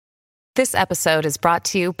This episode is brought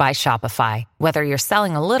to you by Shopify. Whether you're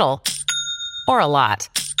selling a little or a lot,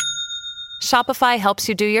 Shopify helps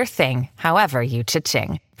you do your thing, however you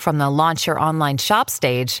cha-ching. From the launch your online shop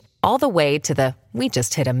stage, all the way to the we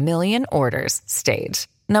just hit 1 million orders stage.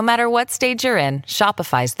 No matter what stage you're in,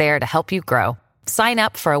 Shopify's there to help you grow. Sign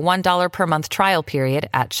up for a $1 per month trial period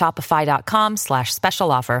at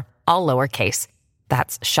shopify.com/special offer, all lowercase.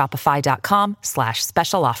 That's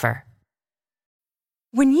shopify.com/special offer.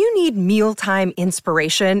 When you need mealtime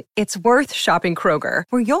inspiration, it's worth shopping Kroger,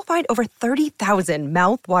 where you'll find over 30,000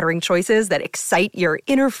 mouth-watering choices that excite your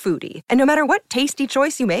inner foodie. And no matter what tasty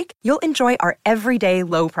choice you make, you'll enjoy our everyday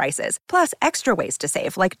low prices, plus extra ways to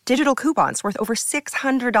save, like digital coupons worth over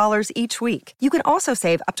 $600 each week. You can also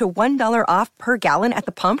save up to $1 off per gallon at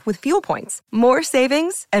the pump with fuel points. More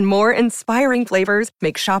savings and more inspiring flavors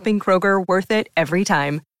make shopping Kroger worth it every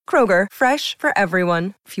time. Kroger, fresh for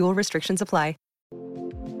everyone. Fuel restrictions apply.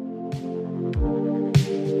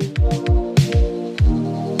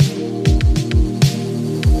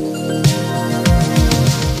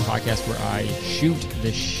 Podcast where I shoot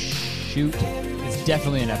the shoot. It's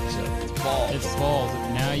definitely an episode. It's balls.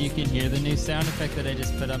 Now you can hear the new sound effect that I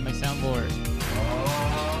just put on my soundboard.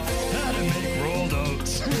 How to make rolled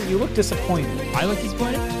oats. You look disappointed. I look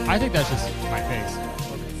disappointed? I think that's just my face.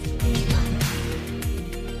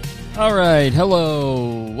 All right,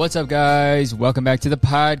 hello. What's up, guys? Welcome back to the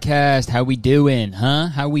podcast. How we doing, huh?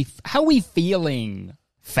 How we feeling,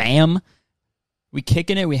 fam? We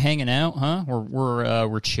kicking it? We hanging out, huh?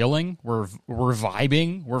 We're chilling. We're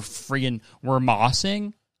vibing. We're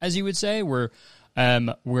mossing, as you would say. We're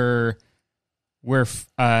laying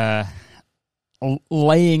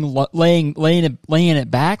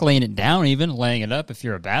it back, laying it down, even laying it up. If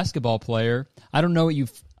you're a basketball player, I don't know what you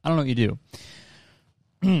do.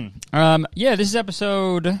 Yeah, this is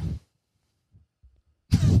episode.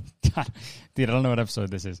 God, dude, I don't know what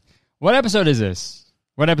episode this is. What episode is this?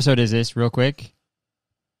 Real quick.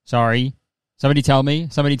 Sorry. Somebody tell me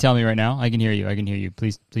right now. I can hear you.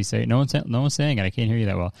 Please say it. No one's saying it. I can't hear you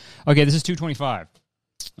that well. Okay, this is 225.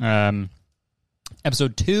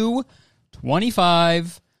 Episode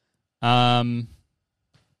 225.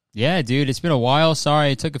 Yeah, dude, it's been a while.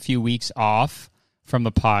 Sorry, I took a few weeks off from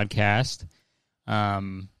the podcast.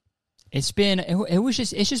 It's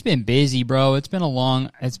just been busy, bro. It's been a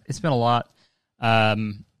lot.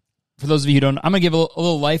 For those of you who don't, I'm gonna give a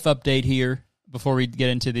little life update here before we get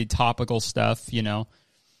into the topical stuff,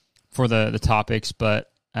 for the topics. But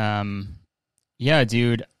yeah,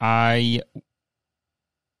 dude, I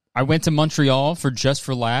went to Montreal for Just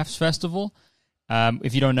for Laughs festival.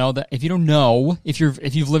 If you're living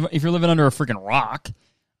under a freaking rock.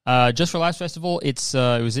 Just for Laughs Festival, it's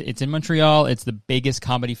in Montreal. It's the biggest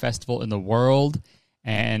comedy festival in the world,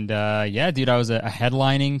 and yeah, dude, I was a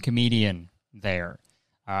headlining comedian there.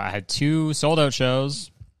 I had 2 sold out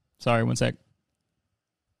shows. Sorry, one sec.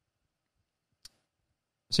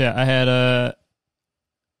 So yeah,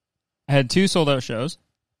 I had 2 sold out shows.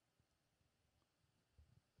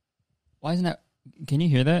 Why isn't that? Can you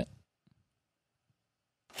hear that?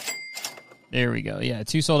 There we go. Yeah,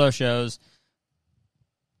 2 sold out shows.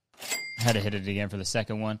 Had to hit it again for the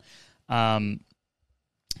second one.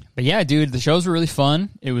 But yeah, dude, the shows were really fun.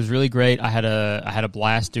 It was really great. I had a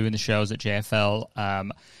blast doing the shows at JFL.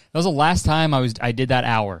 That was the last time I did that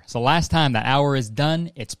hour. So last time that hour is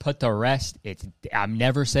done, it's put to rest. I'm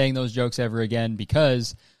never saying those jokes ever again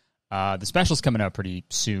because the special's coming out pretty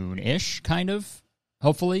soon-ish, kind of,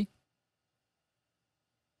 hopefully.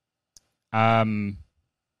 I'll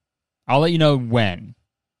let you know when.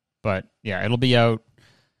 But yeah, it'll be out.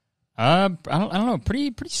 I don't know,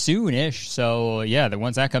 pretty soon-ish. So yeah,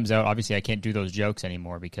 once that comes out, obviously I can't do those jokes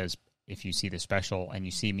anymore because if you see the special and you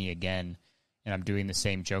see me again and I'm doing the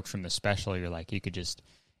same jokes from the special, you're like, you could just,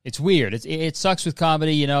 it's weird. It sucks with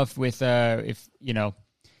comedy, if because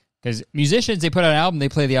musicians, they put out an album, they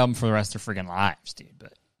play the album for the rest of their friggin' lives, dude.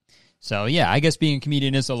 But so yeah, I guess being a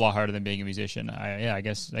comedian is a lot harder than being a musician. I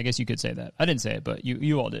guess you could say that. I didn't say it, but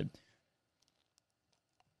you all did.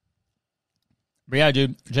 But yeah,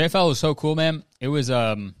 dude, JFL was so cool, man. It was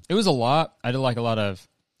a lot. I did a lot of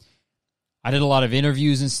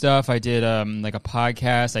interviews and stuff. I did like a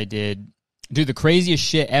podcast. I did the craziest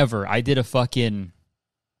shit ever. I did a fucking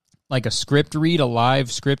like a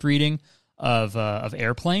live script reading of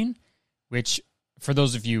Airplane, which for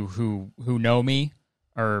those of you who know me,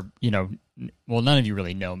 or well, none of you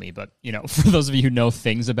really know me, but for those of you who know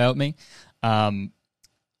things about me,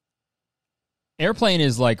 Airplane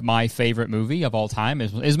is like my favorite movie of all time.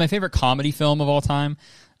 Is my favorite comedy film of all time.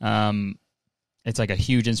 it's like a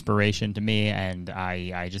huge inspiration to me, and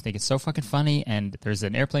I just think it's so fucking funny. And there's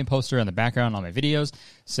an airplane poster in the background on my videos.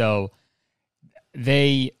 So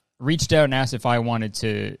they reached out and asked if I wanted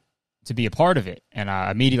to be a part of it, and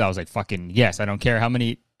immediately I was like, fucking yes. I don't care how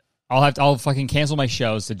many. I'll fucking cancel my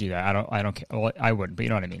shows to do that. I don't care. Well, I wouldn't, but you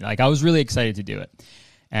know what I mean. Like, I was really excited to do it,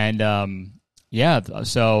 and yeah.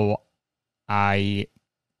 So I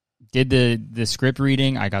did the script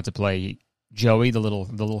reading. I got to play Joey, the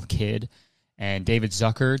little kid, and David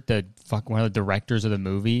Zucker, one of the directors of the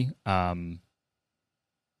movie.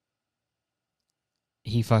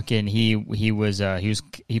 He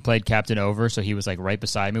played Captain Over, so he was like right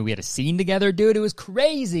beside me. We had a scene together, dude. It was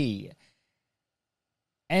crazy.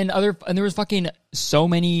 And there was fucking so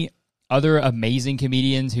many other amazing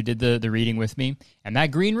comedians who did the reading with me. And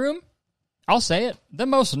that green room, I'll say it, the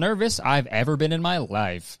most nervous I've ever been in my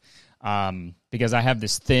life. Because I have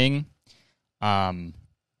this thing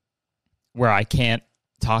where I can't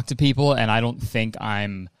talk to people, and I don't think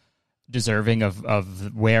I'm deserving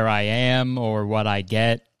of where I am or what I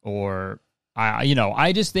get, or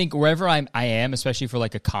I just think wherever I am, especially for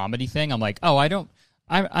like a comedy thing, I'm like, oh,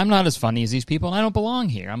 I'm not as funny as these people, and I don't belong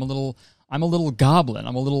here. I'm a little goblin.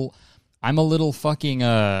 I'm a little fucking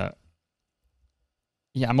I'm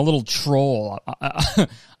a little troll.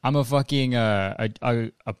 I'm a fucking a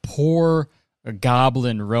poor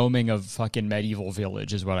goblin roaming a fucking medieval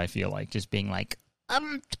village is what I feel like. Just being like,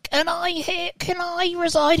 can I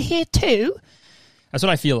reside here too? That's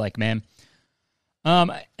what I feel like, man.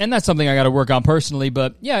 And that's something I got to work on personally,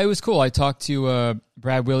 but yeah, it was cool. I talked to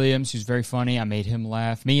Brad Williams, who's very funny. I made him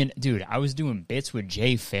laugh. Dude, I was doing bits with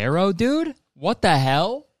Jay Farrow, dude. What the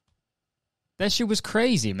hell? That shit was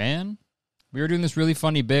crazy, man. We were doing this really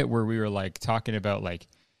funny bit where we were like talking about like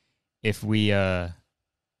if we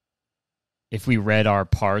read our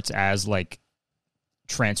parts as like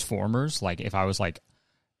Transformers, like if I was like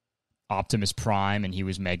Optimus Prime and he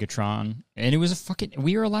was Megatron, and it was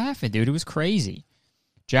we were laughing, dude. It was crazy.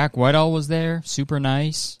 Jack Whitehall was there, super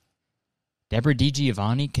nice. Deborah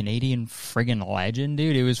DiGiovanni, Canadian friggin' legend,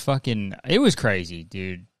 dude. It was crazy,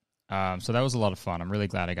 dude. So that was a lot of fun. I'm really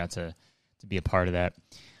glad I got to be a part of that.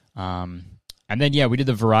 And then, yeah, we did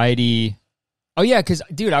the variety. Oh, yeah, because,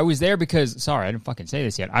 dude, I was there because, sorry, I didn't fucking say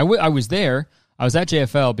this yet. I was there. I was at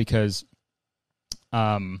JFL because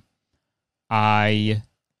I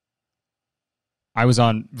was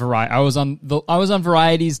on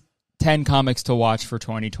Variety's 10 comics to watch for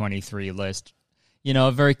 2023 list. You know,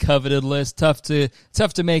 a very coveted list. Tough to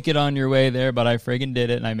make it on your way there, but I friggin' did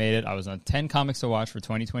it and I made it. I was on 10 comics to watch for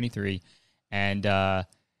 2023, and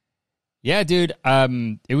yeah, dude,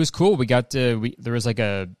 it was cool. There was like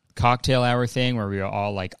a cocktail hour thing where we were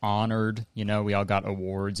all like honored. You know, we all got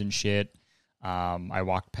awards and shit. I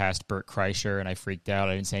walked past Bert Kreischer and I freaked out.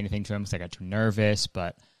 I didn't say anything to him because I got too nervous,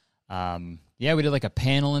 but yeah, we did like a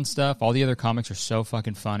panel and stuff. All the other comics are so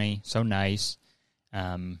fucking funny, so nice.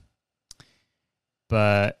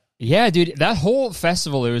 But yeah, dude, that whole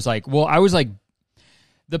festival, it was like, well, I was like,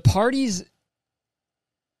 the parties,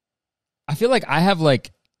 I feel like I have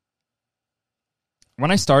like,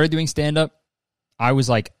 when I started doing stand-up, I was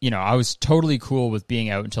like, you know, I was totally cool with being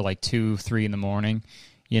out until like 2, 3 in the morning,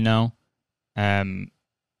 you know? But I'm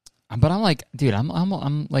like, dude,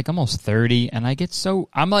 I'm like almost 30, and I get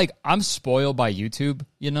I'm spoiled by YouTube,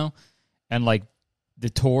 you know? And like the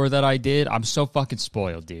tour that I did, I'm so fucking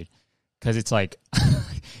spoiled, dude. Because it's like,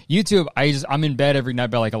 YouTube, I'm in bed every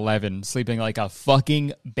night by like 11, sleeping like a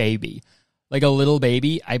fucking baby. Like a little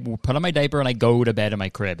baby. I put on my diaper and I go to bed in my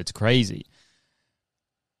crib. It's crazy.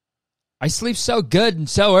 I sleep so good and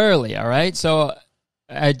so early, all right? So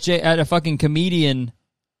at a fucking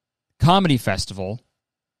comedy festival,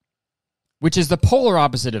 which is the polar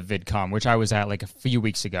opposite of VidCon, which I was at like a few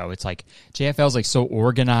weeks ago. It's like JFL's like so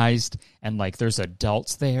organized, and like there's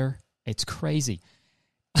adults there. It's crazy.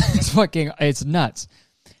 It's nuts.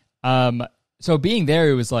 So being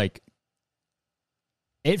there, it was like,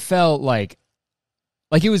 it felt like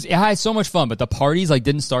it had so much fun, but the parties like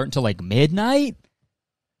didn't start until like midnight.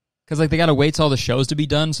 Because like they gotta wait till all the shows to be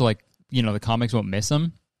done, so like, you know, the comics won't miss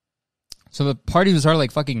them. So the party would start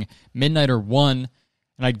like fucking midnight or 1,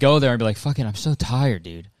 and I'd go there and be like, fucking, I'm so tired,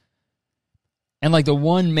 dude. And like the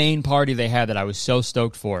one main party they had that I was so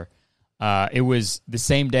stoked for, it was the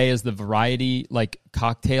same day as the Variety like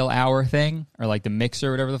cocktail hour thing, or like the mixer,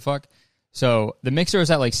 or whatever the fuck. So the mixer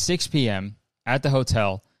was at like 6 p.m. at the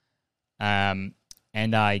hotel, and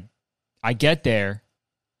I get there,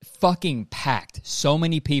 fucking packed. So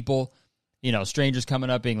many people, you know, strangers coming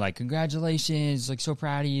up being like, congratulations, like so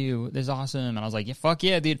proud of you, this is awesome. And I was like, yeah, fuck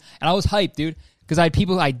yeah, dude. And I was hyped, dude, because I had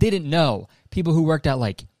people I didn't know, people who worked at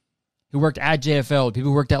like who worked at JFL,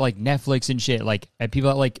 people who worked at like Netflix and shit, like at people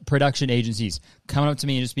at like production agencies coming up to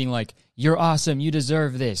me and just being like, "You're awesome, you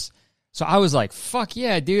deserve this." So I was like, "Fuck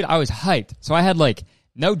yeah, dude!" I was hyped. So I had like,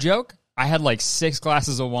 no joke, I had like 6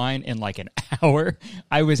 glasses of wine in like an hour.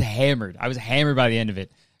 I was hammered. I was hammered by the end of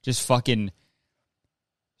it. Just fucking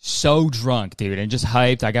so drunk, dude, and just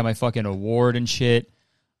hyped. I got my fucking award and shit.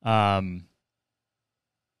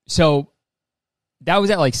 So that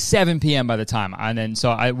was at like 7 p.m. by the time, and then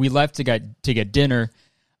we left to get dinner,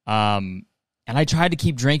 and I tried to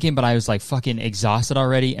keep drinking, but I was like fucking exhausted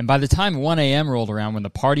already. And by the time 1 a.m. rolled around when the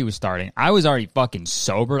party was starting, I was already fucking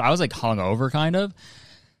sober. I was like hungover kind of.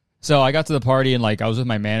 So I got to the party and like I was with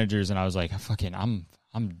my managers, and I was like, fucking, I'm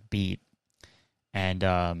beat. And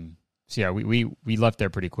so yeah, we left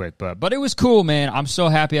there pretty quick, but it was cool, man. I'm so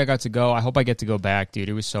happy I got to go. I hope I get to go back, dude.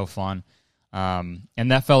 It was so fun. And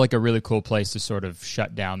that felt like a really cool place to sort of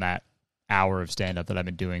shut down that hour of stand-up that I've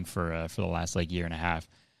been doing for the last like year and a half,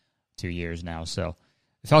 2 years now. So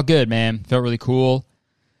it felt good, man. It felt really cool.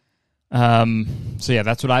 So yeah,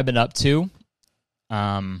 that's what I've been up to.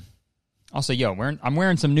 Also, I'm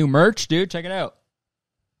wearing some new merch, dude. Check it out.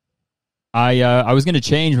 I was gonna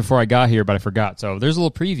change before I got here, but I forgot. So there's a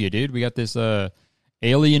little preview, dude. We got this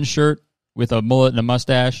alien shirt with a mullet and a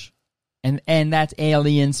mustache. And that's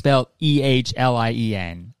alien spelled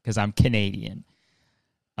EHLIEN because I'm Canadian.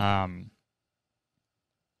 But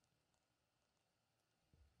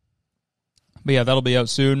yeah, that'll be out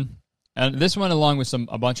soon. And this one, along with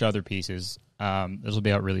a bunch of other pieces, this will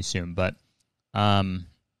be out really soon. But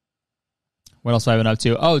what else have I been up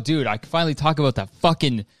to? Oh, dude, I can finally talk about that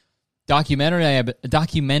fucking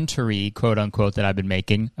documentary, quote unquote, that I've been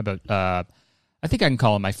making about. I think I can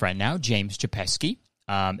call him my friend now, James Chapeski.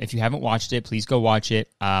 If you haven't watched it, please go watch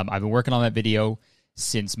it. I've been working on that video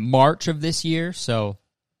since March of this year. So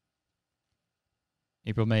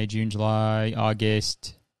April, May, June, July,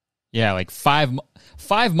 August. Yeah, like 5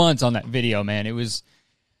 months on that video, man. It was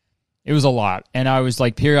a lot. And I was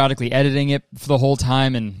like periodically editing it for the whole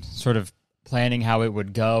time and sort of planning how it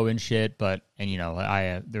would go and shit. But, and you know,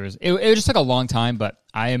 it just took a long time, but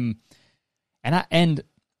if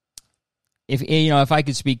I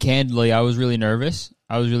could speak candidly, I was really nervous.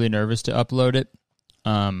 I was really nervous to upload it.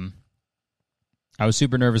 I was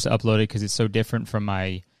super nervous to upload it because it's so different from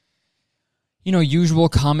my, usual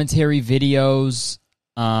commentary videos.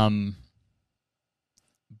 But,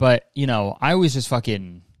 I was just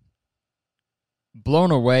fucking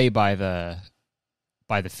blown away by the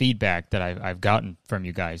feedback that I've gotten from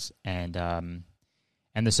you guys and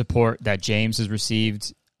the support that James has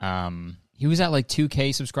received. He was at like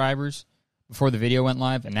 2K subscribers before the video went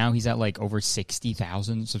live, and now he's at like over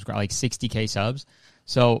 60,000 subscribers, like 60K subs.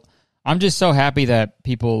 So I'm just so happy that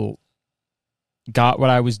people got what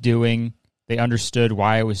I was doing. They understood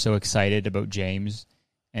why I was so excited about James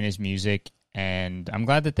and his music, and I'm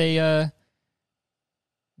glad that they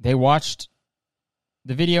watched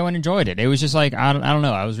the video and enjoyed it. It was just like, I don't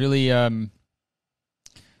know. I was really,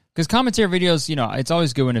 because commentary videos, it's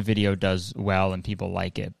always good when a video does well and people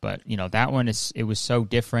like it. But, that one, it was so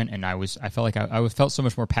different. And I felt like I felt so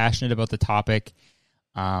much more passionate about the topic.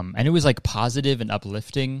 And it was like positive and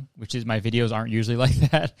uplifting, which is my videos aren't usually like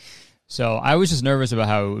that. So I was just nervous about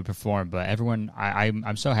how it would perform. But everyone,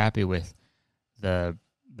 I'm so happy with the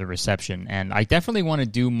reception. And I definitely want to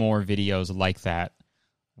do more videos like that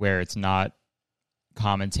where it's not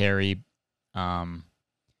commentary.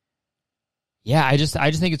 Yeah, I just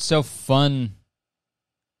think it's so fun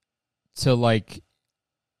to like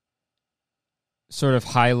sort of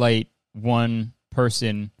highlight one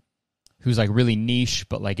person who's like really niche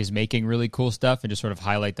but like is making really cool stuff and just sort of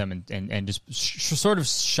highlight them and just sort of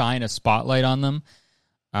shine a spotlight on them.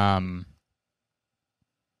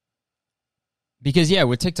 Because yeah,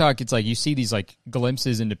 with TikTok it's like you see these like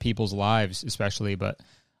glimpses into people's lives especially, but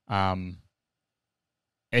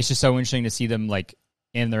it's just so interesting to see them like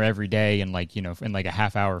in their everyday and like, in like a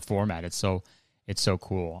half-hour format. It's so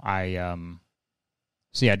cool.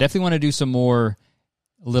 So yeah, definitely want to do some more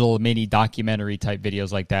little mini documentary type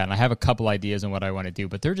videos like that. And I have a couple ideas on what I want to do,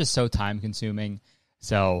 but they're just so time consuming.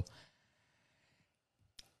 So,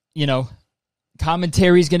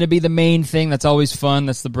 commentary is going to be the main thing. That's always fun.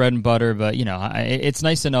 That's the bread and butter. But, it's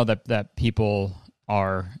nice to know that people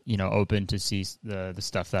are, open to see the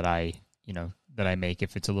stuff that I make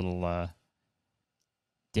if it's a little,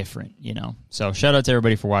 different, So shout out to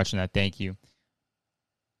everybody for watching that. Thank you.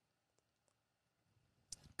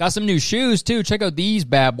 Got some new shoes too. Check out these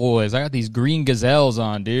bad boys. I got these green gazelles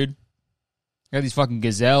on, dude. I got these fucking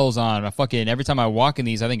gazelles on. Every time I walk in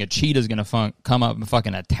these, I think a cheetah's gonna come up and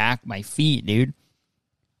fucking attack my feet, dude.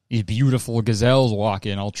 these beautiful gazelles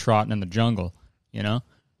walking, all trotting in the jungle, you know?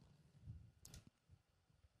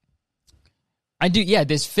 I do, yeah,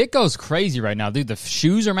 this fit goes crazy right now, dude. The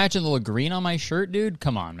shoes are matching the little green on my shirt, dude.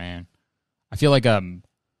 Come on, man. I feel like, dude,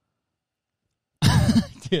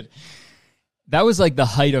 that was like the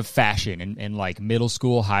height of fashion in like middle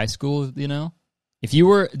school, high school, you know? If you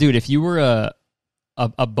were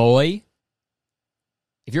a boy,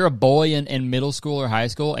 if you're a boy in middle school or high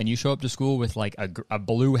school and you show up to school with like a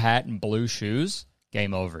blue hat and blue shoes,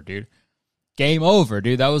 game over, dude. Game over,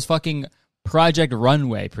 dude. That was fucking Project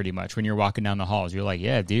Runway pretty much when you're walking down the halls. You're like,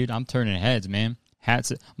 yeah, dude, I'm turning heads, man.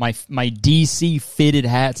 Hats, my DC fitted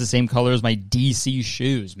hat's the same color as my DC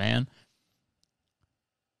shoes, man.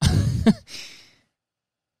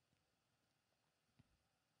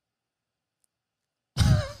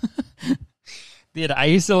 Dude, I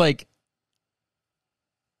used to like,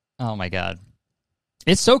 oh my God.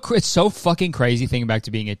 It's so fucking crazy thinking back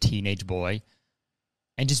to being a teenage boy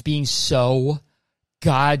and just being so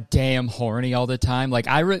goddamn horny all the time. Like,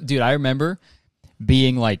 I remember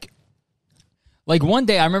being like one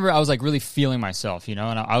day I remember I was like really feeling myself, you know,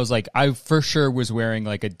 and I was like, I for sure was wearing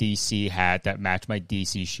like a DC hat that matched my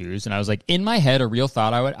DC shoes. And I was like, in my head, a real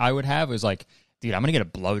thought I would have was like, dude, I'm going to get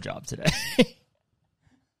a blowjob today.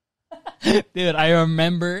 Dude, I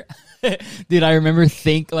remember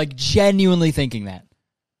genuinely thinking that.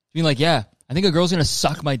 Being like, yeah, I think a girl's going to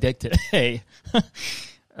suck my dick today.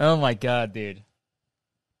 Oh my God, dude.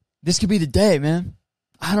 This could be the day, man.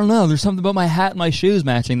 I don't know. There's something about my hat and my shoes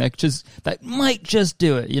matching that might just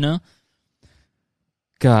do it, you know?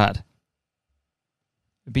 God.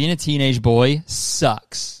 Being a teenage boy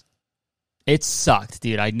sucks. It sucked,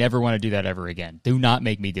 dude. I never want to do that ever again. Do not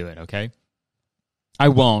make me do it, okay? I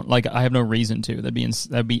won't. Like, I have no reason to.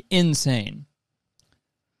 That'd be insane.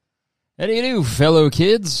 How do you do, fellow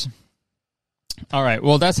kids? All right.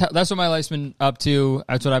 Well, that's what my life's been up to.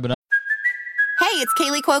 That's what I've been up. Hey, it's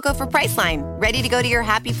Kaylee Cuoco for Priceline. Ready to go to your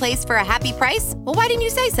happy place for a happy price? Well, why didn't you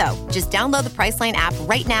say so? Just download the Priceline app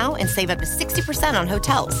right now and save up to 60% on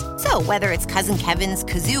hotels. So whether it's Cousin Kevin's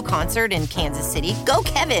Kazoo Concert in Kansas City, go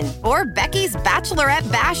Kevin, or Becky's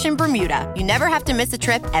Bachelorette Bash in Bermuda, you never have to miss a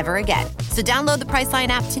trip ever again. So download the Priceline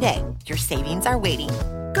app today. Your savings are waiting.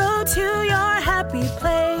 Go to your happy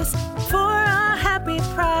place for a happy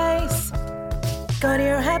price. Go to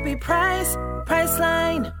your happy price,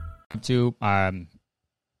 Priceline. To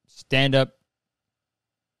stand up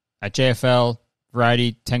at JFL,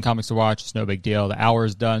 Variety, 10 comics to watch. It's no big deal. The hour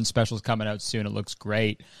is done. Special's coming out soon. It looks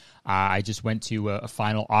great. I just went to a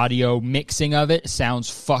final audio mixing of it. Sounds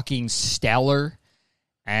fucking stellar.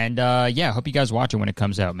 And yeah, I hope you guys watch it when it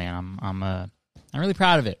comes out, man. I'm really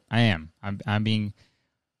proud of it. I am. I'm being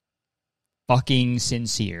fucking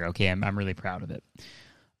sincere. Okay, I'm really proud of it.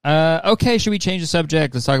 Okay, should we change the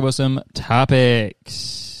subject? Let's talk about some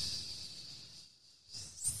topics.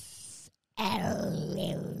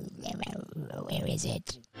 Where is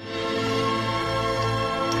it?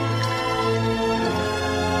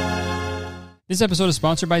 This episode is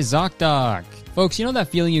sponsored by ZocDoc. Folks, you know that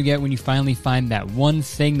feeling you get when you finally find that one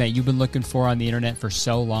thing that you've been looking for on the internet for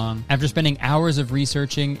so long? After spending hours of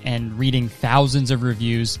researching and reading thousands of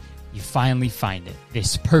reviews, you finally find it.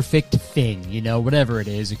 This perfect thing, you know, whatever it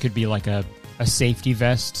is. It could be like a safety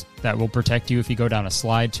vest that will protect you if you go down a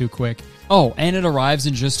slide too quick. Oh, and it arrives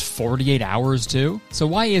in just 48 hours too. So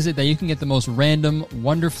why is it that you can get the most random,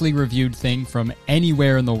 wonderfully reviewed thing from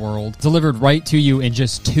anywhere in the world delivered right to you in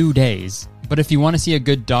just 2 days? But if you want to see a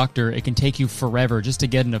good doctor, it can take you forever just to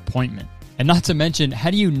get an appointment. And not to mention,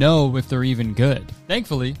 how do you know if they're even good?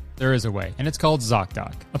 Thankfully, there is a way, and it's called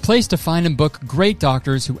ZocDoc. A place to find and book great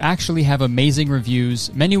doctors who actually have amazing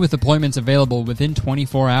reviews, many with appointments available within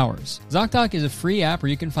 24 hours. ZocDoc is a free app where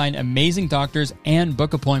you can find amazing doctors and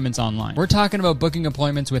book appointments online. We're talking about booking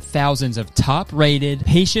appointments with thousands of top-rated,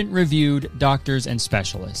 patient-reviewed doctors and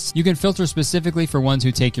specialists. You can filter specifically for ones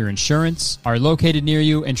who take your insurance, are located near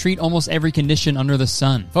you, and treat almost every condition under the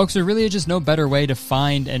sun. Folks, there really is just no better way to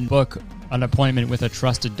find and book an appointment with a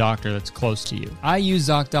trusted doctor that's close to you. I use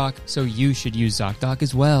ZocDoc, so you should use ZocDoc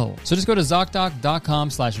as well. So just go to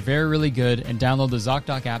ZocDoc.com/veryreallygood and download the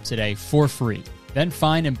ZocDoc app today for free. Then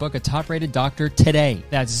find and book a top-rated doctor today.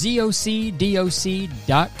 That's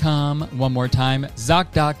ZocDoc.com. One more time,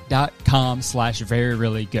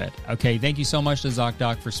 ZocDoc.com/veryreallygood. Okay, thank you so much to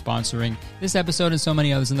ZocDoc for sponsoring this episode and so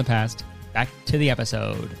many others in the past. Back to the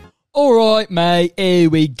episode. All right, mate, here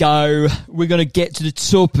we go. We're going to get to the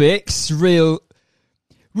topics real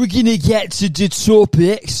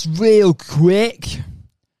quick.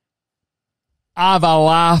 Have a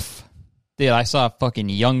laugh. Dude, I saw a fucking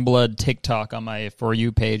Youngblood TikTok on my For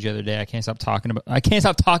You page the other day. I can't stop talking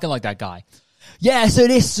like that guy. Yeah, so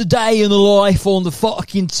this is a day in the life on the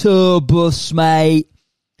fucking tour bus, mate.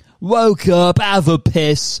 Woke up, have a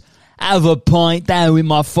piss, have a pint down with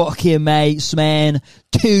my fucking mates, man.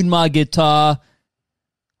 Tuned my guitar.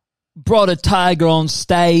 Brought a tiger on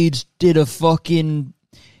stage. Did a fucking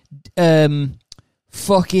threw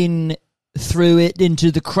it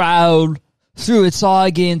into the crowd. Threw a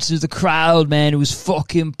tiger into the crowd, man. It was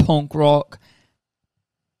fucking punk rock.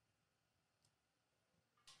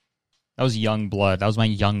 That was Youngblood. That was my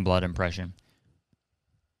Youngblood impression.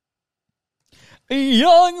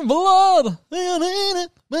 Youngblood.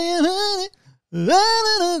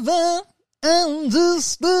 I'm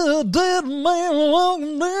just a dead man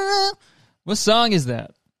walking down. What song is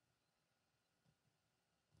that?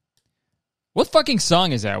 What fucking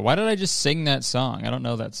song is that? Why did I just sing that song? I don't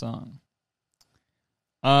know that song.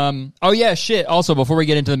 Oh yeah, shit. Also, before we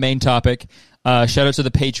get into the main topic, shout out to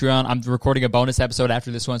the Patreon. I'm recording a bonus episode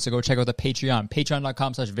after this one, so go check out the Patreon.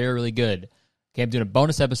 Patreon.com/veryreallygood. Okay, I'm doing a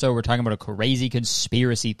bonus episode. We're talking about a crazy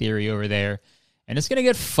conspiracy theory over there, and it's gonna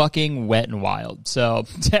get fucking wet and wild. So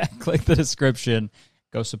click the description.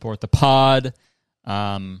 Go support the pod.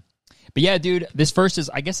 But yeah, dude, this first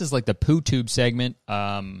is like the poo tube segment.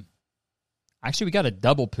 Actually, we got a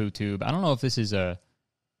double poo tube. I don't know if this is a...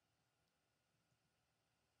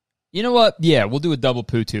 You know what? Yeah, we'll do a double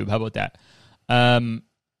poo tube. How about that?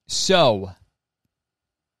 So,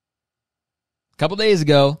 a couple days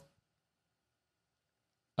ago,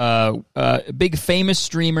 a big famous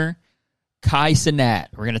streamer, Kai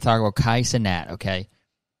Cenat. We're going to talk about Kai Cenat, okay?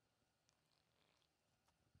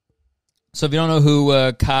 So if you don't know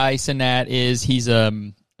who Kai Cenat is, he's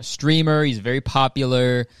a streamer. He's very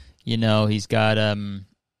popular. You know, he's got...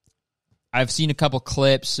 I've seen a couple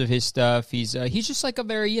clips of his stuff. He's just like a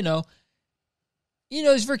very, he's very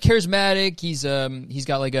charismatic. He's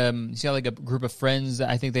got like a group of friends that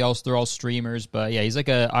I think they're all streamers, but yeah, he's like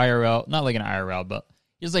a IRL, not like an IRL, but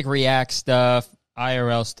he's like React stuff,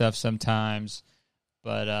 IRL stuff sometimes.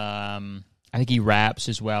 But I think he raps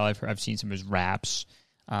as well. I've seen some of his raps.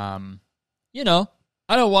 I don't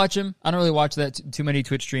watch him. I don't really watch that too many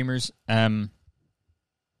Twitch streamers.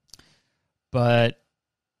 But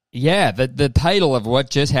yeah, the title of what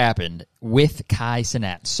just happened with Kai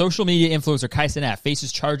Cenat. Social media influencer Kai Cenat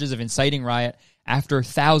faces charges of inciting riot after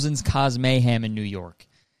thousands cause mayhem in New York.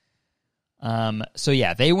 So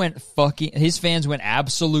yeah, his fans went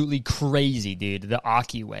absolutely crazy, dude. The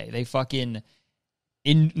Aki way. They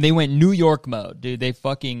went New York mode, dude. They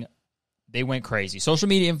went crazy. Social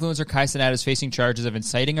media influencer Kai Cenat is facing charges of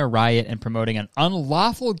inciting a riot and promoting an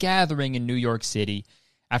unlawful gathering in New York City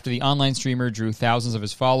after the online streamer drew thousands of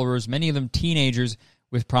his followers, many of them teenagers,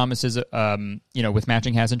 with promises, with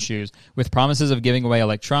matching hats and shoes, with promises of giving away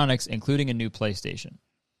electronics, including a new PlayStation.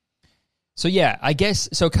 So yeah, Kai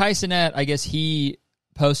Cenat, I guess he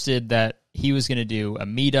posted that he was going to do a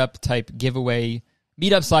meetup/giveaway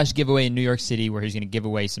in New York City where he's going to give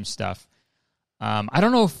away some stuff. I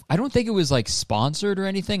don't think it was like sponsored or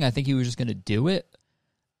anything. I think he was just going to do it.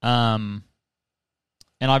 And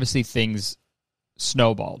obviously things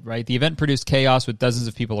snowballed, right? The event produced chaos with dozens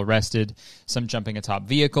of people arrested, some jumping atop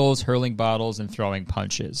vehicles, hurling bottles, and throwing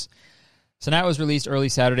punches. Cenat was released early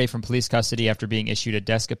Saturday from police custody after being issued a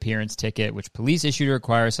desk appearance ticket, which police issued to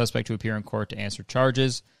require a suspect to appear in court to answer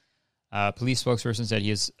charges. Police spokesperson said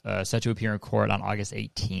he is set to appear in court on August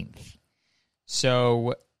 18th.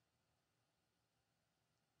 So,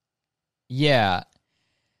 yeah.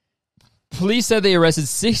 Police said they arrested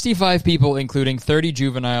 65 people, including 30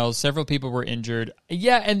 juveniles. Several people were injured.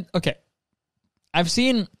 Yeah, and okay. I've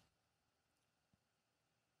seen...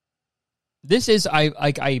 I've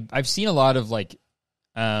seen a lot of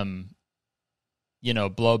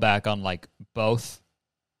blowback on like both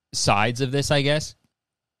sides of this, I guess.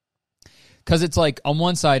 Because it's like, on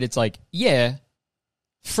one side, it's like, yeah,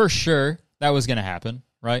 for sure, that was going to happen,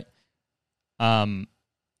 right? I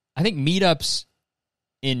think meetups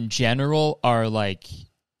in general are and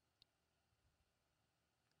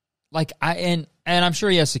I'm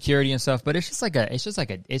sure he has security and stuff, but it's just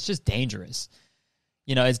dangerous.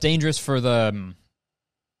 It's dangerous for Kai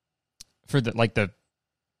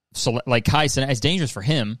Cenat. It's dangerous for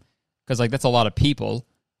him because that's a lot of people,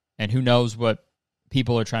 and who knows what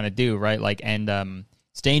people are trying to do, right?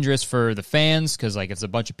 It's dangerous for the fans because if a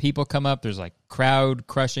bunch of people come up, there's crowd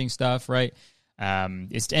crushing stuff, right?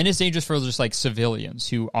 It's dangerous for just civilians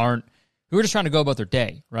who are just trying to go about their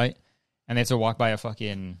day, right? And they have to walk by a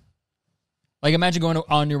fucking imagine going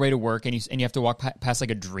on your way to work and you have to walk past a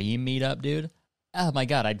dream meetup, dude. Oh my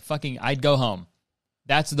god, I'd go home.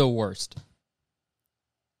 That's the worst.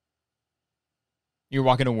 You're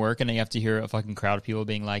walking to work and then you have to hear a fucking crowd of people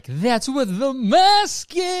being like, that's what the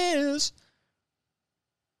mask is.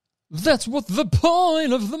 That's what the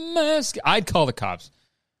point of the mask. I'd call the cops.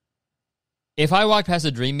 If I walked past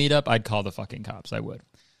a Dream meetup, I'd call the fucking cops. I would.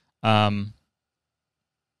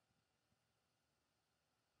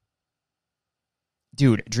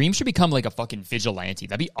 Dude, Dream should become like a fucking vigilante.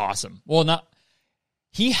 That'd be awesome. Well, not...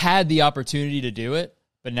 He had the opportunity to do it,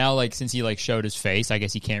 but now, like, since he, like, showed his face, I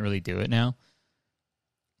guess he can't really do it now.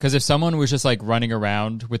 Because if someone was just, like, running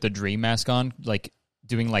around with a Dream mask on, like,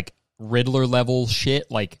 doing, like, Riddler-level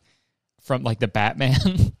shit, like, from, like, the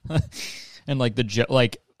Batman, and, like,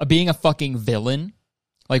 being a fucking villain,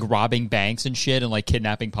 like, robbing banks and shit and, like,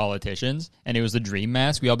 kidnapping politicians, and it was the Dream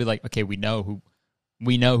mask, we'd all be like, okay, we know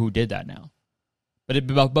who did that now.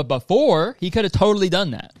 But before, he could have totally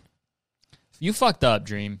done that. You fucked up,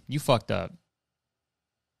 Dream. You fucked up.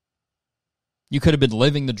 You could have been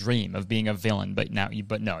living the dream of being a villain, but no, you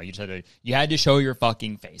had to show your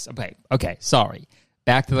fucking face. Okay, sorry.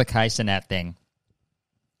 Back to the Kai Cenat thing.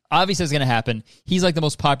 Obviously, it's going to happen. He's like the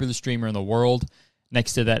most popular streamer in the world,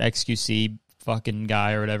 next to that XQC fucking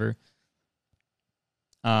guy or whatever.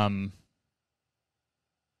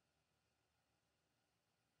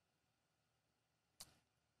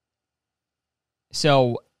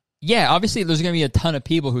 So, yeah, obviously there's going to be a ton of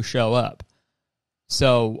people who show up.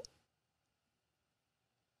 So,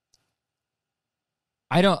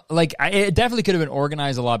 it definitely could have been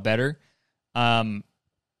organized a lot better. And,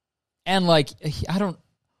 like, I don't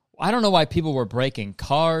know why people were breaking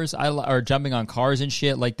cars or jumping on cars and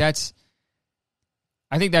shit. Like, I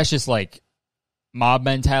think that's just, like, mob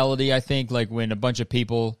mentality, I think. Like, when a bunch of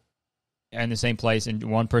people are in the same place and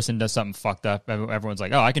one person does something fucked up, everyone's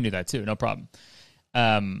like, oh, I can do that too, no problem.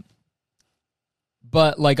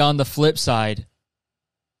 But, like, on the flip side,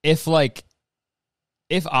 if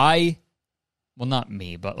not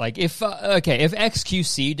me, but, like, if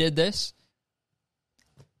XQC did this,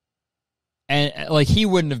 and, like, he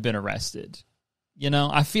wouldn't have been arrested, you know?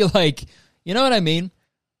 I feel like, you know what I mean?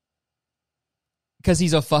 Because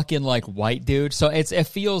he's a fucking, like, white dude, so it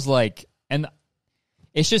feels like, and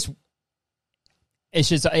it's just,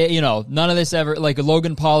 you know, none of this ever, like,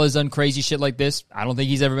 Logan Paul has done crazy shit like this. I don't think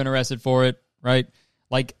he's ever been arrested for it, right?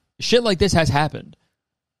 Like, shit like this has happened.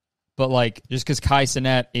 But, like, just because Kai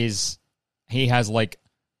Cenat he has, like,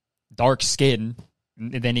 dark skin,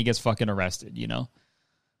 and then he gets fucking arrested, you know?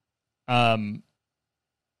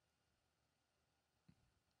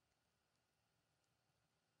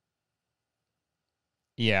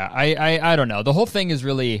 Yeah, I don't know. The whole thing is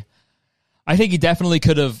really... I think he definitely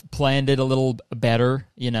could have planned it a little better,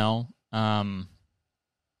 you know?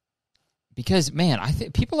 Because, man, I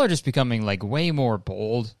think people are just becoming, like, way more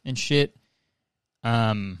bold and shit.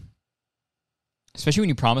 Especially when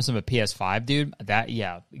you promise them a PS5, dude.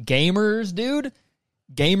 Gamers, dude.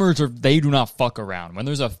 They do not fuck around. When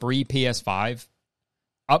there's a free PS5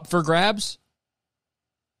 up for grabs,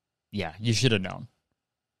 yeah, you should have known.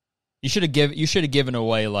 You should have given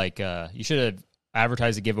away, like, you should have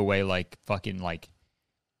advertised a giveaway, like, fucking, like,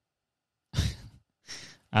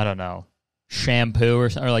 I don't know, shampoo or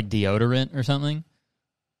like deodorant or something.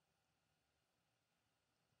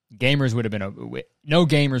 No gamers would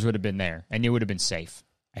have been there, and you would have been safe,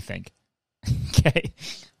 I think. Okay.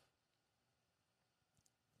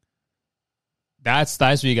 That's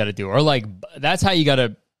what you got to do. Or, like, that's how you got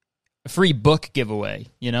a free book giveaway,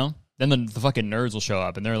 you know? Then the fucking nerds will show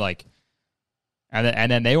up, and they're like,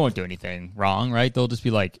 and then they won't do anything wrong, right? They'll just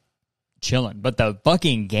be, like, chilling. But the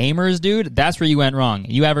fucking gamers, dude, that's where you went wrong.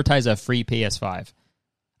 You advertise a free PS5,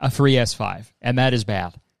 a free S5, and that is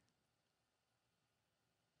bad.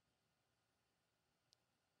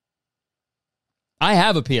 I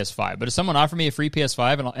have a PS5, but if someone offered me a free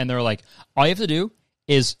PS5 and they're like, all you have to do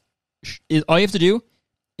is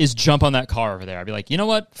jump on that car over there, I'd be like, you know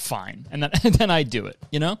what? Fine. And then I do it,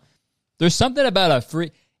 you know? There's something about a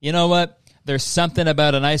free, you know what? There's something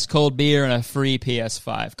about an ice cold beer and a free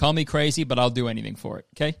PS5. Call me crazy, but I'll do anything for it,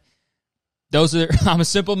 okay? I'm a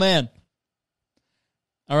simple man.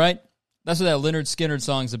 All right? That's what that Lynyrd Skynyrd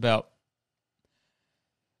song's about.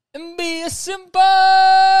 And be a simple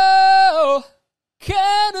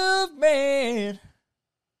kind of man.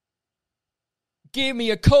 Give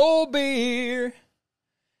me a cold beer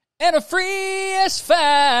and a free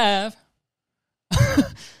S5.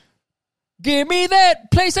 Give me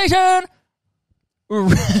that PlayStation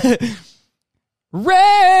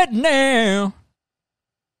right now.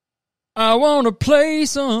 I want to play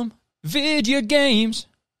some video games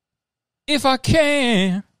if I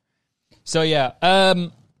can. So, yeah.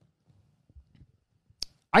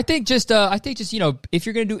 I think just you know, if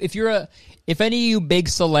any of you big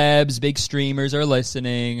celebs, big streamers are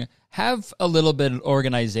listening, have a little bit of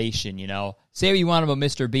organization, you know. Say what you want about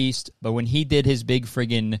Mr. Beast, but when he did his big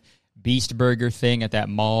friggin' Beast Burger thing at that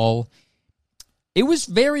mall, it was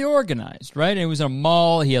very organized, right? It was a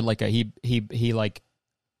mall. He had like he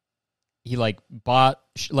bought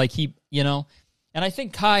like he, you know, and I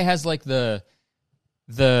think Kai has like the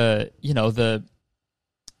you know the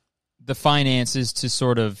finances to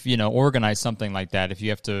sort of, you know, organize something like that. If you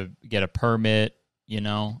have to get a permit, you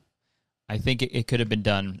know, I think it could have been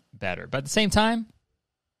done better. But at the same time,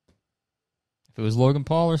 if it was Logan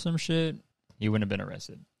Paul or some shit, he wouldn't have been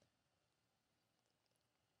arrested.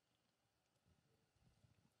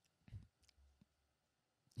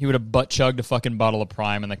 He would have butt-chugged a fucking bottle of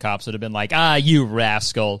Prime, and the cops would have been like, you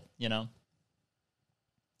rascal, you know?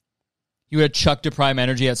 You would have chucked a Prime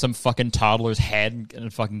Energy at some fucking toddler's head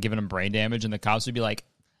and fucking given him brain damage, and the cops would be like,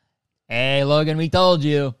 hey, Logan, we told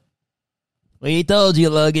you. We told you,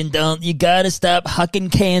 Logan, you gotta stop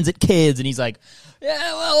hucking cans at kids. And he's like,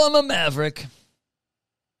 yeah, well, I'm a maverick.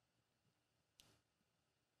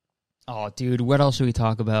 Oh, dude, what else should we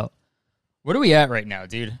talk about? What are we at right now,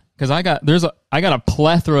 dude? Because I got a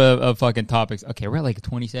plethora of fucking topics. Okay, we're at like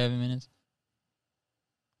 27 minutes.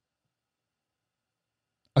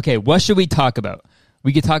 Okay, what should we talk about?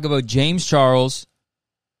 We could talk about James Charles,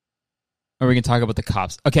 or we can talk about the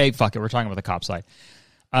cops. Okay, fuck it. We're talking about the cop side.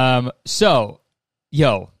 So,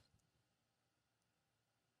 yo,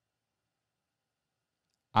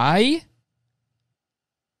 I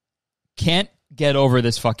can't get over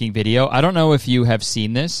this fucking video. I don't know if you have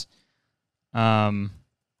seen this.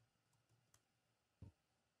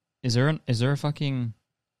 Is there a fucking...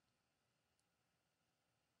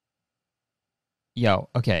 Yo,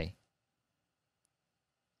 okay.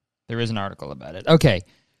 There is an article about it. Okay,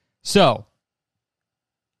 so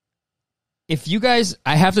if you guys...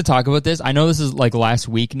 I have to talk about this. I know this is like last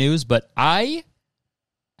week news, but I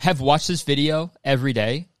have watched this video every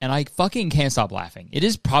day, and I fucking can't stop laughing. It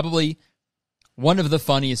is probably one of the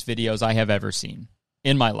funniest videos I have ever seen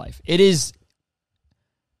in my life. It's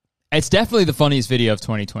definitely the funniest video of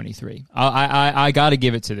 2023. I got to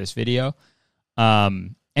give it to this video.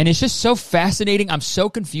 And it's just so fascinating. I'm so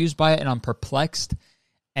confused by it, and I'm perplexed,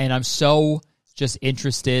 and I'm so just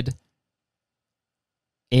interested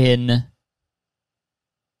in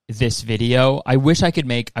this video. I wish I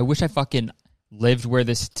fucking lived where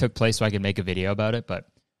this took place so I could make a video about it, but...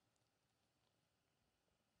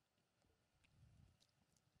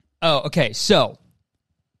 Oh, okay, so,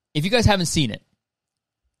 if you guys haven't seen it,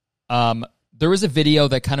 there was a video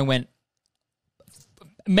that kind of went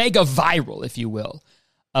mega viral, if you will,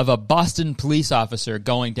 of a Boston police officer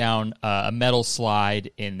going down a metal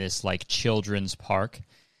slide in this, like, children's park.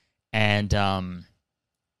 And,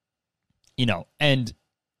 you know, and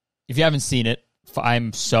if you haven't seen it,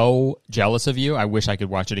 I'm so jealous of you. I wish I could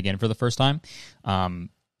watch it again for the first time.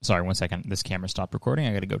 Sorry, 1 second. This camera stopped recording.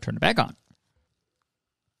 I got to go turn it back on.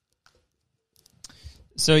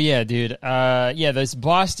 So, yeah, dude. This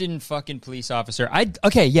Boston fucking police officer.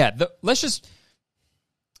 Let's just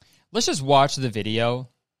watch the video,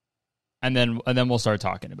 and then we'll start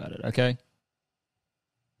talking about it, okay?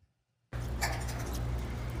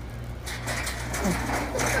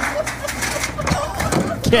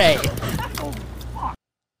 Okay.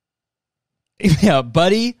 Yeah,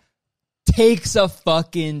 buddy takes a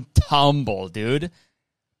fucking tumble, dude.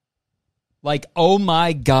 Like, oh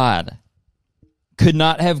my God. Could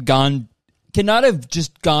not have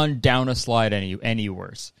just gone down a slide any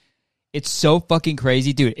worse. It's so fucking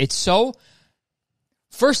crazy, dude. It's so...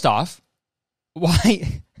 First off,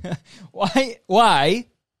 why?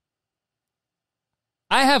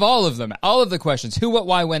 I have all of them. All of the questions. Who, what,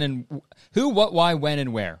 why, when, and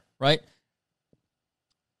where, right?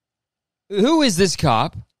 Who is this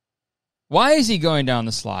cop? Why is he going down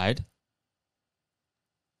the slide?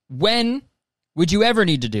 When would you ever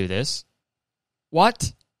need to do this?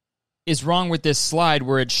 What is wrong with this slide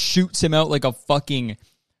where it shoots him out like a fucking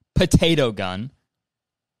potato gun?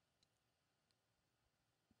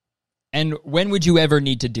 And when would you ever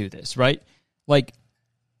need to do this, right? Like,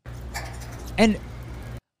 and,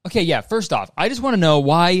 okay, yeah, first off, I just want to know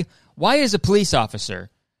why is a police officer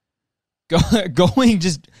going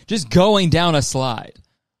down a slide?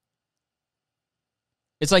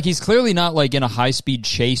 It's like he's clearly not, like, in a high-speed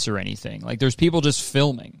chase or anything. Like, there's people just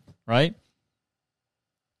filming, right?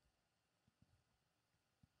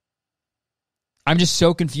 I'm just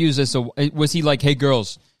so confused as to, was he like, hey,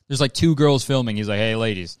 girls, there's like 2 girls filming. He's like, hey,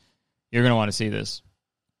 ladies, you're going to want to see this.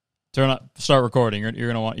 Start recording.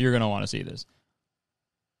 You're going to want to see this.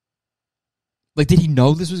 Like, did he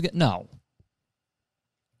know this was no.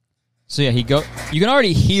 So yeah, you can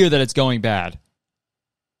already hear that it's going bad.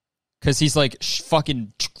 Because he's like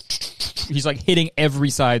he's like hitting every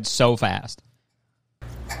side so fast.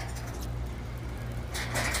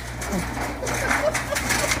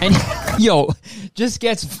 And just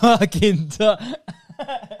gets fucking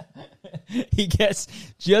he gets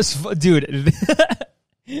dude.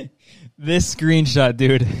 This screenshot,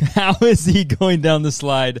 dude. How is he going down the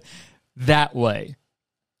slide that way?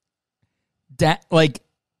 Like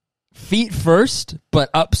feet first,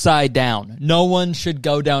 but upside down. No one should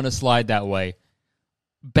go down a slide that way.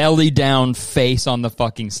 Belly down, face on the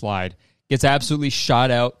fucking slide. Gets absolutely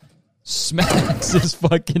shot out. Smacks his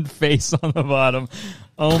fucking face on the bottom.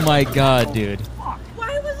 Oh my god, dude.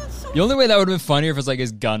 Why was it so... The only way that would have been funnier if it's like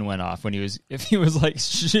his gun went off if he was like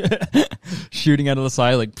shooting out of the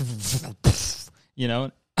side, like, you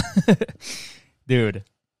know? Dude.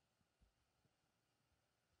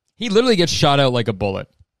 He literally gets shot out like a bullet.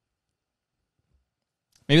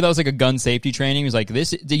 Maybe that was like a gun safety training. He was like,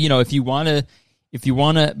 this, you know, if you want to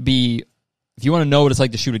know what it's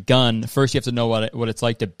like to shoot a gun, first you have to know what it's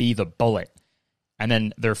like to be the bullet. And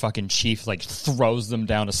then their fucking chief like throws them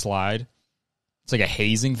down a slide. It's like a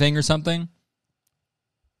hazing thing or something.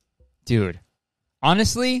 Dude,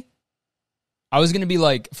 honestly, I was going to be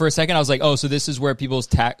like, for a second, I was like, oh, so this is where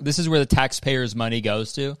this is where the taxpayers' money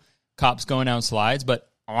goes to. Cops going down slides. But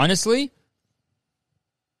honestly,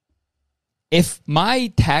 if my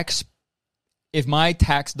tax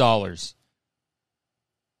dollars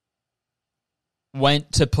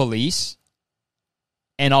went to police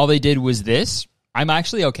and all they did was this, I'm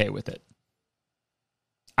actually okay with it.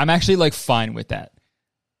 I'm actually like fine with that.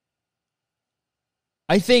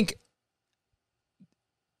 I think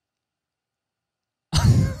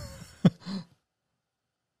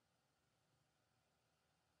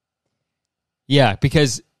yeah,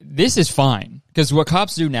 because this is fine. Because what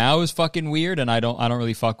cops do now is fucking weird, and I don't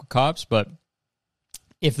really fuck with cops, but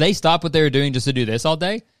if they stop what they were doing just to do this all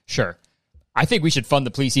day, sure. I think we should fund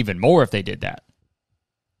the police even more if they did that.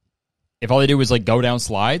 If all they do is like go down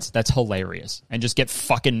slides, that's hilarious. And just get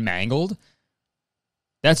fucking mangled.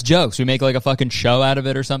 That's jokes. We make like a fucking show out of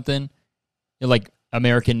it or something. Like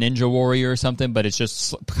American Ninja Warrior or something, but it's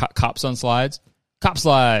just cops on slides. Cop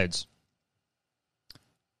slides.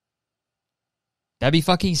 That'd be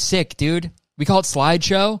fucking sick, dude. We call it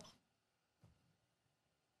slideshow.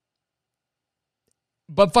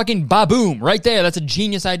 But fucking ba-boom, right there. That's a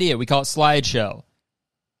genius idea. We call it slideshow.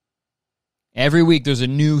 Every week there's a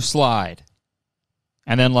new slide.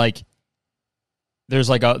 And then like there's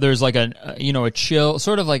like a chill,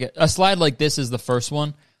 sort of like a slide like this is the first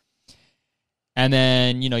one. And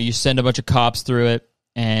then, you send a bunch of cops through it,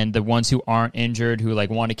 and the ones who aren't injured, who like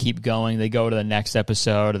want to keep going, they go to the next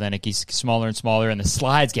episode, and then it gets smaller and smaller, and the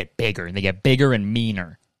slides get bigger, and they get bigger and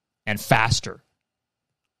meaner and faster.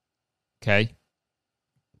 Okay?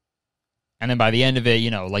 And then by the end of it,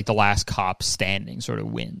 like the last cop standing sort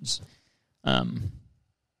of wins.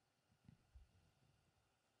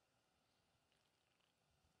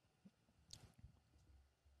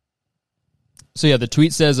 So yeah, the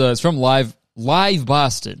tweet says it's from Live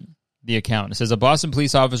Boston, the account. It says a Boston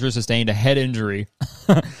police officer sustained a head injury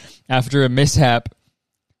after a mishap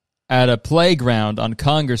at a playground on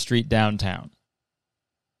Congress Street downtown.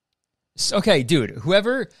 Okay, dude,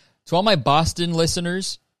 to all my Boston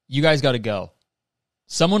listeners, you guys got to go.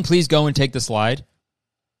 Someone please go and take the slide.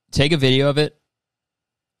 Take a video of it,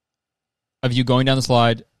 of you going down the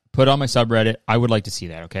slide, put it on my subreddit. I would like to see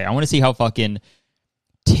that, okay? I want to see how fucking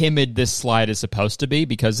timid this slide is supposed to be,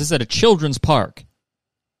 because this is at a children's park.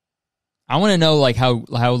 I want to know, like, how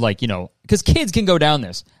because kids can go down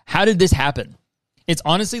this. How did this happen? It's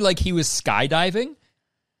honestly like he was skydiving.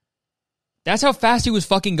 That's how fast he was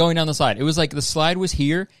fucking going down the slide. It was like the slide was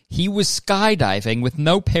here. He was skydiving with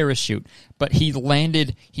no parachute, but he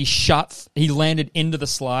landed into the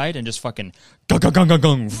slide and just fucking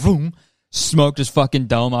boom, smoked his fucking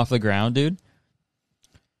dome off the ground, dude.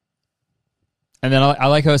 And then I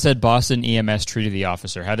like how it said Boston EMS treated the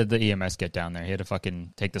officer. How did the EMS get down there? He had to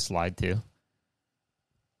fucking take the slide too.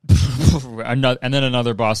 And then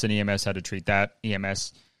another Boston EMS had to treat that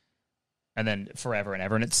EMS. And then forever and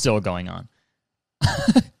ever, and it's still going on.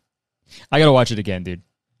 I gotta watch it again, dude.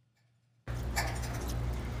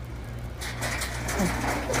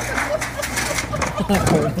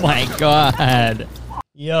 Oh my god.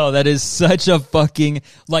 Yo, that is such a fucking,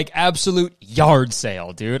 like, absolute yard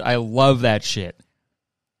sale, dude. I love that shit.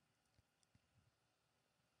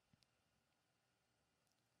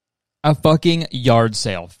 A fucking yard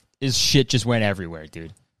sale. His shit just went everywhere,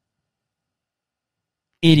 dude.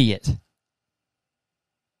 Idiot.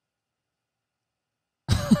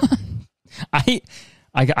 I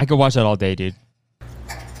could watch that all day, dude.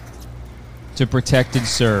 To protect and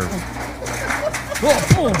serve. Oh,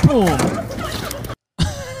 boom, boom.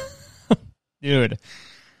 Dude.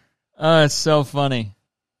 It's so funny.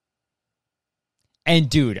 And,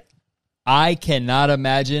 dude, I cannot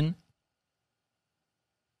imagine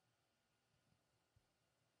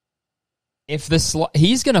if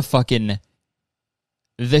he's going to fucking...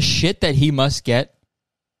 The shit that he must get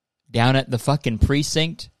down at the fucking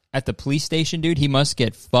precinct, at the police station, dude, he must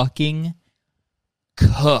get fucking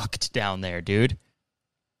cooked down there, dude.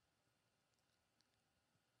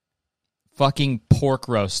 Fucking pork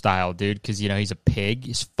roast style, dude, because, he's a pig.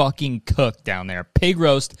 He's fucking cooked down there. Pig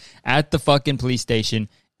roast at the fucking police station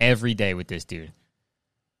every day with this dude.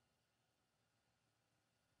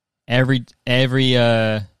 Every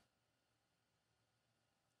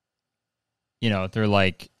they're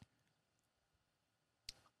like,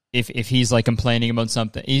 if he's like complaining about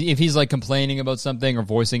something, or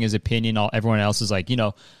voicing his opinion, everyone else is like,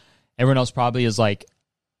 everyone else probably is like,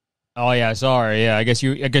 oh yeah, sorry, yeah, I guess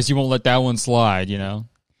you won't let that one slide,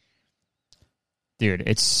 Dude,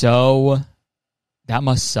 it's so, that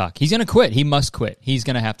must suck. He's gonna quit. He must quit. He's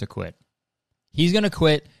gonna have to quit. He's gonna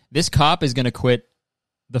quit. This cop is gonna quit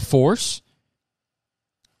the force,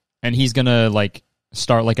 and he's gonna like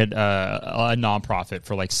start like a nonprofit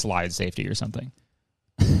for like slide safety or something.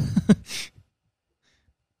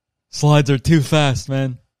 Slides are too fast,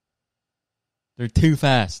 man. They're too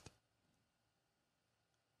fast.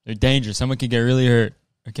 They're dangerous. Someone can get really hurt.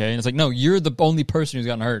 Okay? And it's like, no, you're the only person who's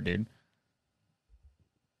gotten hurt, dude.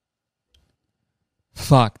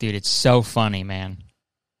 Fuck, dude. It's so funny, man.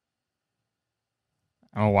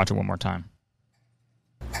 I'm gonna watch it one more time.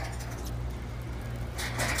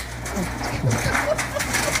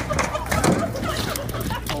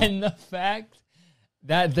 And the fact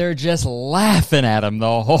that they're just laughing at him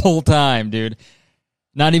the whole time, dude.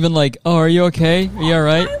 Not even like, oh, are you okay? Are you all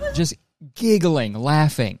right? Just giggling,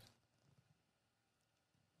 laughing.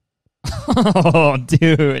 Oh,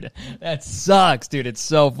 dude. That sucks, dude. It's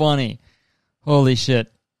so funny. Holy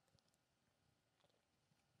shit.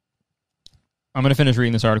 I'm going to finish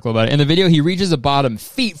reading this article about it. In the video, he reaches the bottom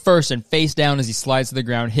feet first and face down as he slides to the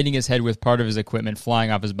ground, hitting his head with part of his equipment flying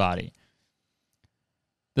off his body.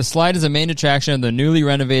 The slide is a main attraction of the newly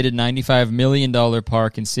renovated $95 million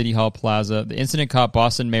park in City Hall Plaza. The incident caught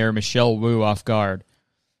Boston Mayor Michelle Wu off guard.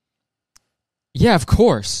 Yeah, of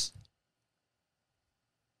course.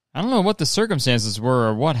 I don't know what the circumstances were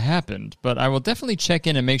or what happened, but I will definitely check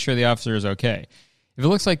in and make sure the officer is okay. If it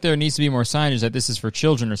looks like there needs to be more signage that this is for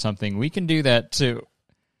children or something, we can do that too.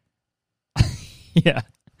 Yeah,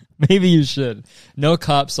 maybe you should. No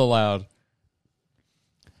cops allowed.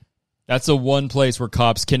 That's the one place where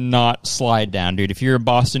cops cannot slide down, dude. If you're a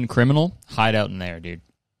Boston criminal, hide out in there, dude.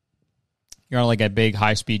 You're on like a big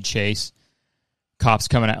high-speed chase. Cops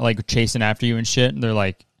coming out, like chasing after you and shit, and they're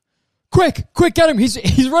like, quick, get him.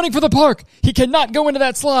 He's running for the park. He cannot go into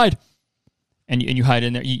that slide. And you hide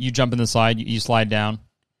in there. You jump in the slide. You slide down.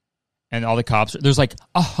 And all the cops, there's like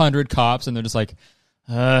 100 cops, and they're just like,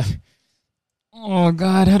 oh,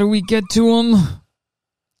 God, how do we get to him?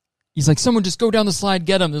 He's like, someone just go down the slide,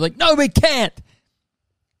 get him. They're like, no, we can't.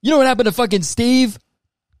 You know what happened to fucking Steve?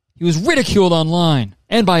 He was ridiculed online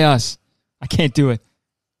and by us. I can't do it.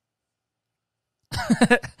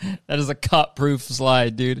 That is a cop-proof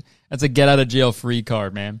slide, dude. That's a get-out-of-jail-free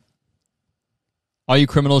card, man. All you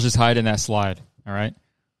criminals just hide in that slide, all right?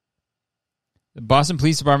 The Boston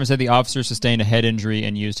Police Department said the officer sustained a head injury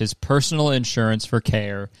and used his personal insurance for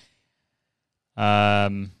care.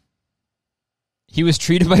 He was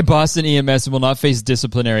treated by Boston EMS and will not face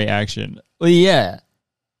disciplinary action. Well, yeah.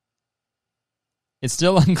 It's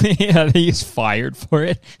still unclear. Yeah, he's fired for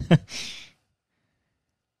it.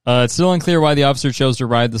 It's still unclear why the officer chose to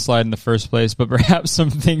ride the slide in the first place, but perhaps some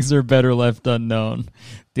things are better left unknown.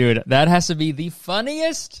 Dude, that has to be the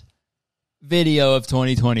funniest video of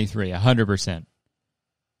 2023, 100%.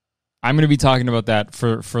 I'm going to be talking about that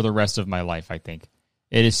for the rest of my life, I think.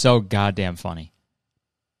 It is so goddamn funny.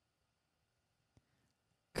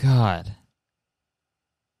 God.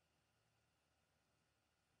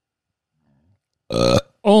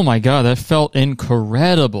 Oh my God, that felt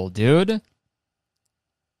incredible, dude.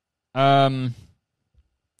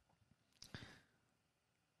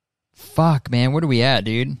 Fuck, man, where are we at,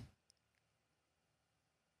 dude?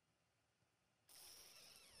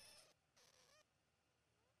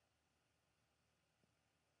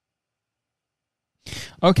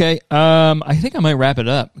 Okay, I think I might wrap it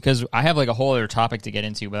up because I have like a whole other topic to get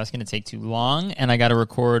into, but that's going to take too long, and I got to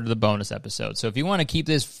record the bonus episode. So if you want to keep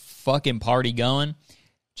this fucking party going,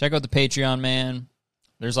 check out the Patreon, man.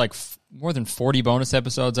 There's like more than 40 bonus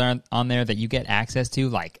episodes on there that you get access to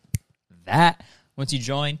like that once you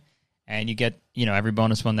join, and you get, every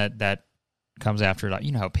bonus one that comes after it.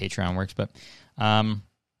 You know how Patreon works, but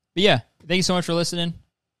yeah, thank you so much for listening.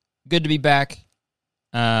 Good to be back.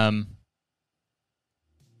 Yeah,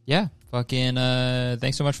 fucking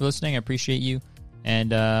thanks so much for listening. I appreciate you,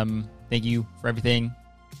 and thank you for everything.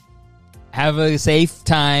 Have a safe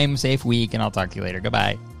time, safe week, and I'll talk to you later.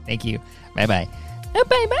 Goodbye. Thank you. Bye-bye.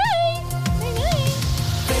 Bye-bye.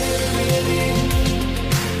 Bye-bye.